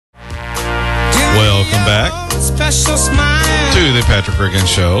special smile. To the Patrick Riggins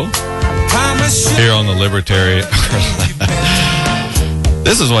Show here on the Libertarian.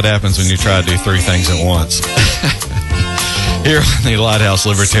 This is what happens when you try to do three things at once. Here on the Lighthouse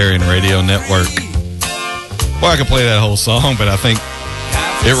Libertarian Radio Network. Well, I could play that whole song, but I think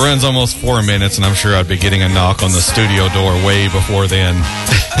it runs almost 4 minutes, and I'm sure I'd be getting a knock on the studio door way before then.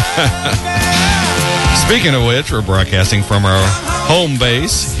 Speaking of which, we're broadcasting from our home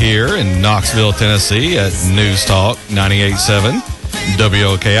base here in Knoxville, Tennessee at News Talk 98.7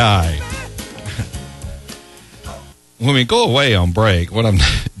 WOKI. When we go away on break, what I'm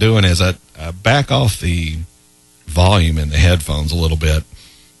doing is I back off the volume in the headphones a little bit.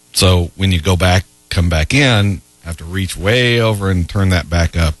 So when you come back in, have to reach way over and turn that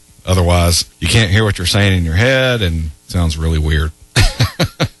back up. Otherwise, you can't hear what you're saying in your head, and it sounds really weird.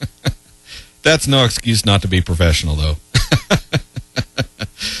 That's no excuse not to be professional, though.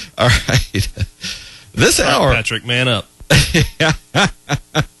 All right. This hour... Patrick, man up.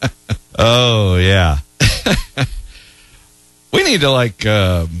 Oh, yeah. We need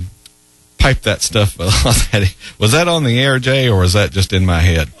to, pipe that stuff. Was that on the air, Jay, or was that just in my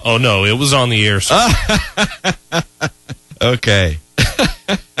head? Oh, no, it was on the air. Okay.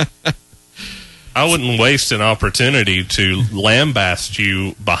 I wouldn't waste an opportunity to lambaste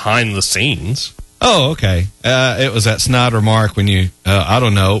you behind the scenes. Oh, okay. It was that snide remark when you, I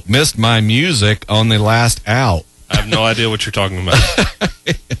don't know, missed my music on the last out. I have no idea what you're talking about.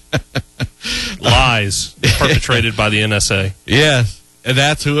 Lies perpetrated by the NSA. Yes, and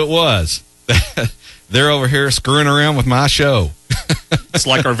that's who it was. They're over here screwing around with my show. It's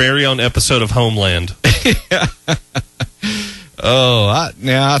like our very own episode of Homeland. Yeah. Oh,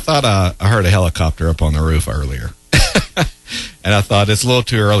 I thought I heard a helicopter up on the roof earlier. And I thought it's a little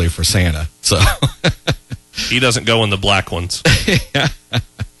too early for Santa. So he doesn't go in the black ones. Yeah.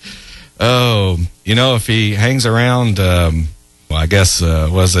 Oh, if he hangs around, I guess,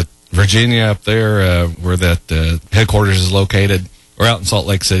 was it Virginia up there where that headquarters is located, or out in Salt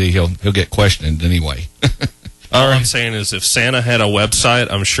Lake City, he'll get questioned anyway. All I'm saying is if Santa had a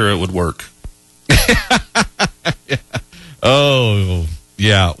website, I'm sure it would work. Yeah. Oh,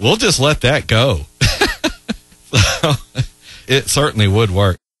 yeah. We'll just let that go. So, it certainly would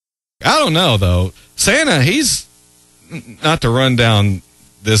work. I don't know, though. Santa, he's, not to run down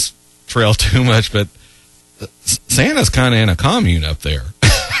this trail too much, but Santa's kind of in a commune up there.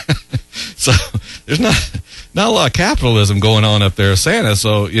 So there's not a lot of capitalism going on up there, Santa.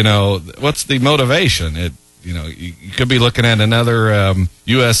 So, what's the motivation? You could be looking at another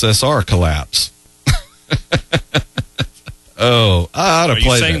USSR collapse. Oh, I ought to play that.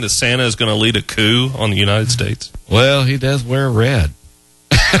 Are you saying that Santa is going to lead a coup on the United States? Well, he does wear red.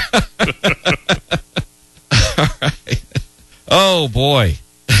 All right. Oh, boy.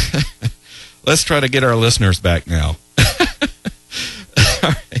 Let's try to get our listeners back now. All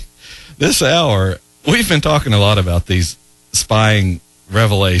right. This hour, we've been talking a lot about these spying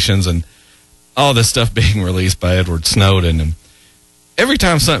revelations and all this stuff being released by Edward Snowden. And every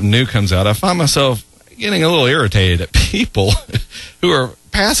time something new comes out, I find myself getting a little irritated at people who are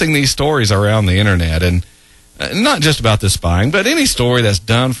passing these stories around the internet. And not just about this spying, but any story that's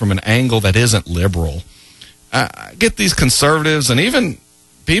done from an angle that isn't liberal. I get these conservatives and even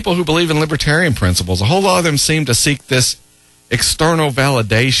people who believe in libertarian principles, a whole lot of them seem to seek this external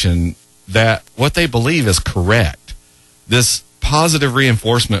validation that what they believe is correct. This positive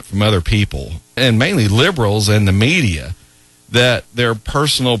reinforcement from other people, and mainly liberals and the media, that their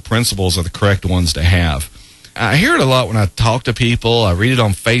personal principles are the correct ones to have. I hear it a lot when I talk to people. I read it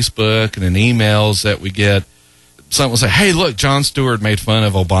on Facebook and in emails that we get. Someone will say, hey, look, Jon Stewart made fun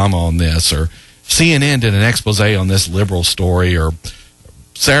of Obama on this, or CNN did an expose on this liberal story, or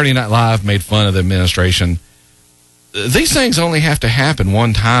Saturday Night Live made fun of the administration. These things only have to happen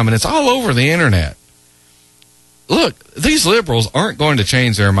one time, and it's all over the internet. Look, these liberals aren't going to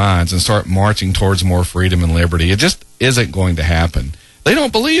change their minds and start marching towards more freedom and liberty. It just isn't going to happen. They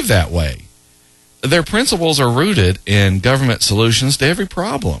don't believe that way. Their principles are rooted in government solutions to every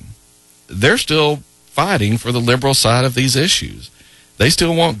problem. They're still fighting for the liberal side of these issues. They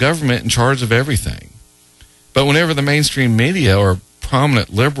still want government in charge of everything. But whenever the mainstream media or prominent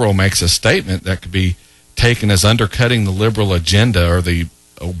liberal makes a statement that could be taken as undercutting the liberal agenda or the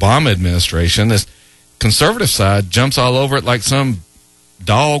Obama administration, this conservative side jumps all over it like some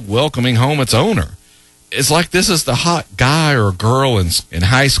dog welcoming home its owner. It's like this is the hot guy or girl in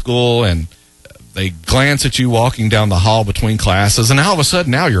high school, and they glance at you walking down the hall between classes, and all of a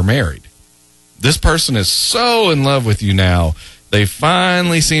sudden now you're married. This person is so in love with you now, they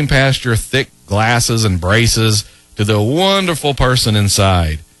finally seen past your thick glasses and braces to the wonderful person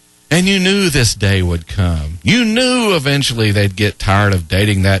inside. And you knew this day would come. You knew eventually they'd get tired of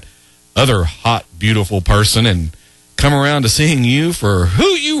dating that other hot, beautiful person and come around to seeing you for who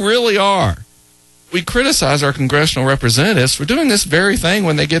you really are. We criticize our congressional representatives for doing this very thing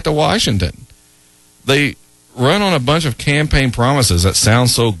when they get to Washington. They run on a bunch of campaign promises that sound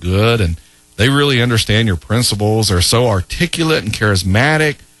so good, and they really understand your principles, are so articulate and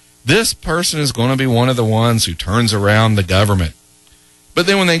charismatic. This person is going to be one of the ones who turns around the government. But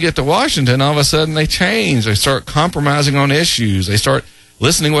then when they get to Washington, all of a sudden they change. They start compromising on issues. They start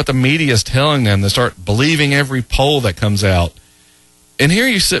listening to what the media is telling them. They start believing every poll that comes out. And here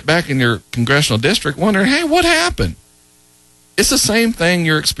you sit back in your congressional district wondering, hey, what happened? It's the same thing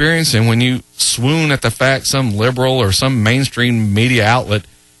you're experiencing when you swoon at the fact some liberal or some mainstream media outlet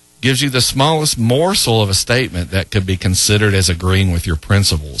gives you the smallest morsel of a statement that could be considered as agreeing with your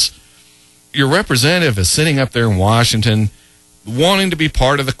principles. Your representative is sitting up there in Washington wanting to be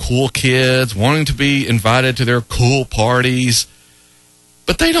part of the cool kids, wanting to be invited to their cool parties.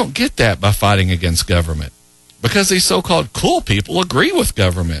 But they don't get that by fighting against government, because these so-called cool people agree with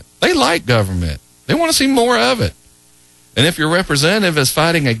government. They like government. They want to see more of it. And if your representative is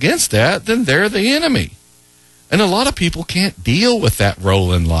fighting against that, then they're the enemy. And a lot of people can't deal with that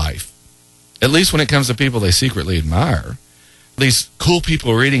role in life, at least when it comes to people they secretly admire. These cool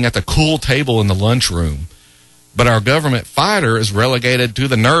people are eating at the cool table in the lunchroom, but our government fighter is relegated to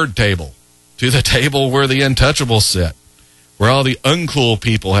the nerd table, to the table where the untouchables sit, where all the uncool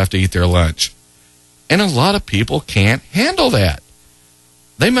people have to eat their lunch. And a lot of people can't handle that.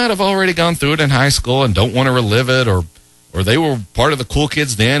 They might have already gone through it in high school and don't want to relive it, or they were part of the cool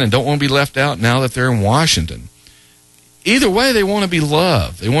kids then and don't want to be left out now that they're in Washington. Either way, they want to be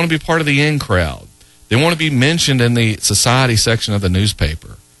loved. They want to be part of the in crowd. They want to be mentioned in the society section of the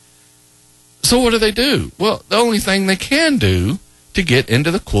newspaper. So what do? Well, the only thing they can do to get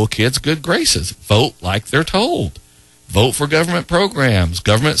into the cool kids' good graces, vote like they're told. Vote for government programs,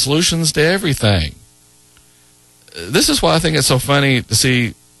 government solutions to everything. This is why I think it's so funny to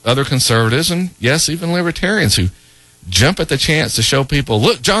see other conservatives and, yes, even libertarians who jump at the chance to show people,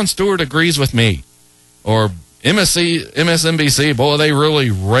 look, Jon Stewart agrees with me. Or MSNBC, boy, they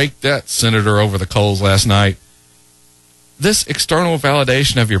really raked that senator over the coals last night. This external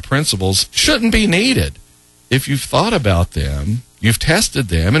validation of your principles shouldn't be needed. If you've thought about them, you've tested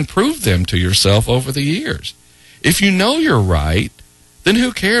them, and proved them to yourself over the years. If you know you're right, then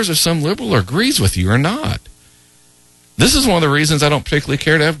who cares if some liberal agrees with you or not? This is one of the reasons I don't particularly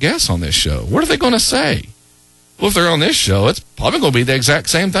care to have guests on this show. What are they going to say? Well, if they're on this show, it's probably going to be the exact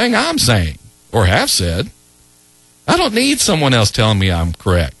same thing I'm saying, or have said. I don't need someone else telling me I'm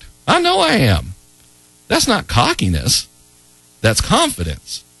correct. I know I am. That's not cockiness. That's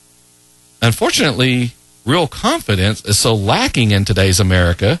confidence. Unfortunately, real confidence is so lacking in today's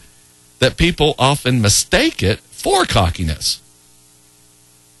America that people often mistake it for cockiness.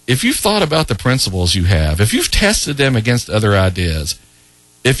 If you've thought about the principles you have, if you've tested them against other ideas,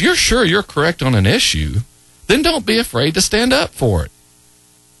 if you're sure you're correct on an issue, then don't be afraid to stand up for it.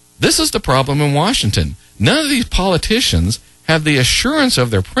 This is the problem in Washington. None of these politicians have the assurance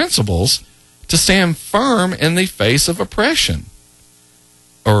of their principles to stand firm in the face of oppression.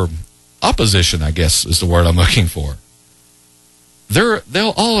 Or opposition, I guess is the word I'm looking for.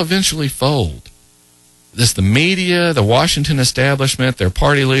 They'll all eventually fold. The media, the Washington establishment, their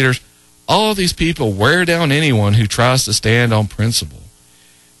party leaders, all of these people wear down anyone who tries to stand on principle.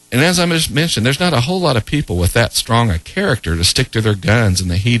 And as I just mentioned, there's not a whole lot of people with that strong a character to stick to their guns in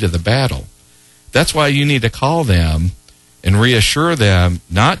the heat of the battle. That's why you need to call them and reassure them,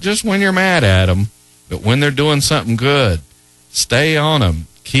 not just when you're mad at them, but when they're doing something good. Stay on them.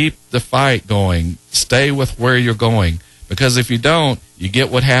 Keep the fight going. Stay with where you're going. Because if you don't, you get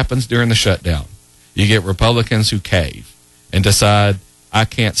what happens during the shutdown. You get Republicans who cave and decide, I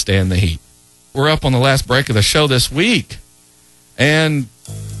can't stand the heat. We're up on the last break of the show this week. And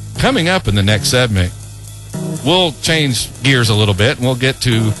coming up in the next segment, we'll change gears a little bit, and we'll get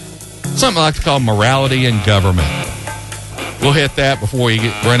to something I like to call morality in government. We'll hit that before we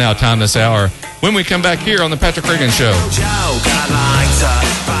run out of time this hour when we come back here on the Patrick Reagan Show. Joke, I like to